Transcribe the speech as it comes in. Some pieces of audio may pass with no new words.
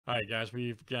All right, guys,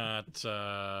 we've got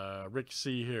Rick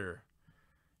C here.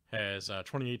 Has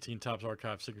 2018 Topps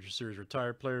Archive Signature Series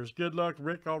retired players. Good luck,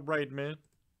 Rick. All right, man.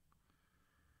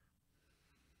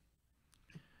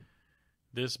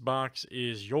 This box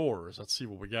is yours. Let's see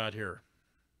what we got here.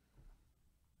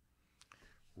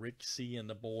 Rick C and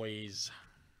the boys.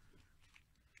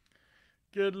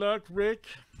 Good luck, Rick.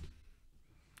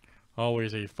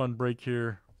 Always a fun break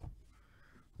here.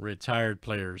 Retired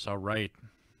players. All right.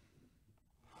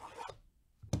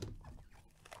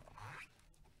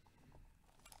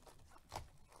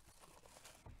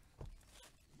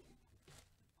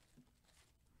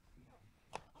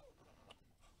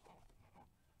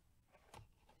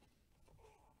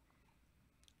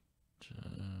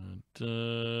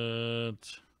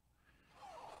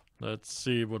 Let's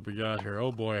see what we got here.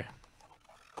 Oh boy.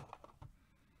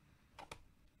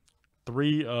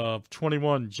 3 of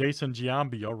 21, Jason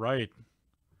Giambi. All right.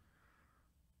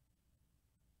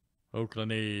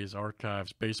 Oakland A's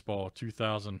Archives Baseball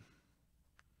 2000.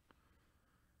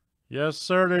 Yes,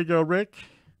 sir. There you go, Rick.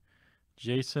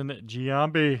 Jason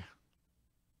Giambi.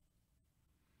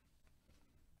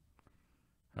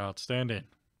 Outstanding.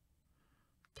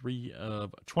 3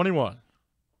 of 21.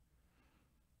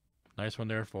 Nice one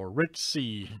there for Rick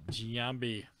C.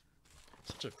 Giambi.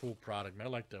 Such a cool product, man. I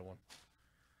like that one.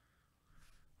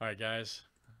 All right, guys.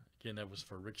 Again, that was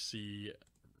for Rick C.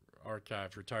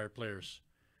 Archives, retired players.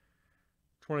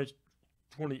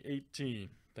 2018.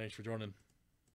 Thanks for joining.